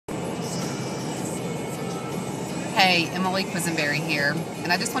Hey, Emily Quisenberry here,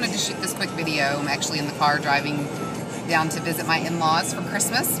 and I just wanted to shoot this quick video. I'm actually in the car driving down to visit my in-laws for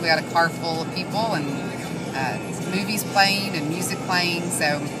Christmas. We got a car full of people and movies playing and music playing, so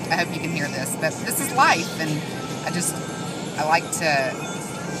I hope you can hear this. But this is life, and I like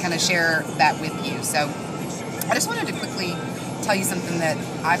to kind of share that with you. So I just wanted to quickly tell you something that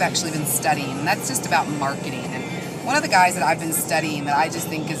I've actually been studying, and that's just about marketing. And one of the guys that I've been studying that I just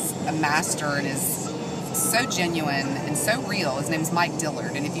think is a master and is so genuine and so real, his name's Mike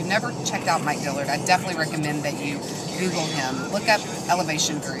Dillard. And if you've never checked out Mike Dillard, I definitely recommend that you Google him. Look up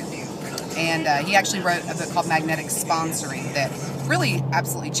Elevation Group. And he actually wrote a book called Magnetic Sponsoring that really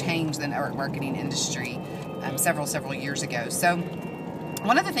absolutely changed the network marketing industry several years ago. So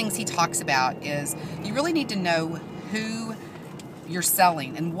one of the things he talks about is you really need to know who you're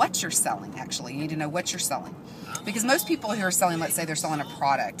selling and what you're selling. Actually, you need to know what you're selling, because most people who are selling, let's say they're selling a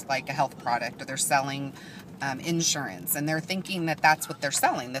product like a health product, or they're selling insurance, and they're thinking that that's what they're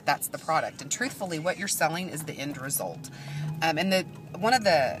selling, that that's the product. And truthfully, what you're selling is the end result. And one of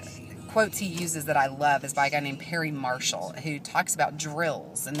the quotes he uses that I love is by a guy named Perry Marshall, who talks about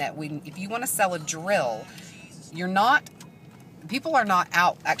drills, and that if you want to sell a drill, people are not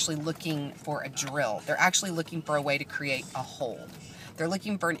out actually looking for a drill. They're actually looking for a way to create a hole. They're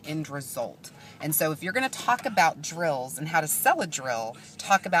looking for an end result. And so if you're going to talk about drills and how to sell a drill,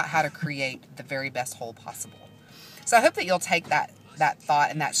 talk about how to create the very best hole possible. So I hope that you'll take that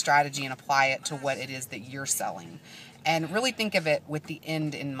thought and that strategy and apply it to what it is that you're selling. And really think of it with the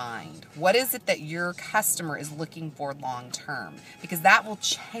end in mind. What is it that your customer is looking for long term? Because that will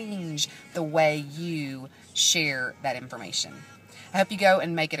change the way you share that information. I hope you go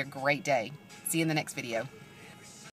and make it a great day. See you in the next video.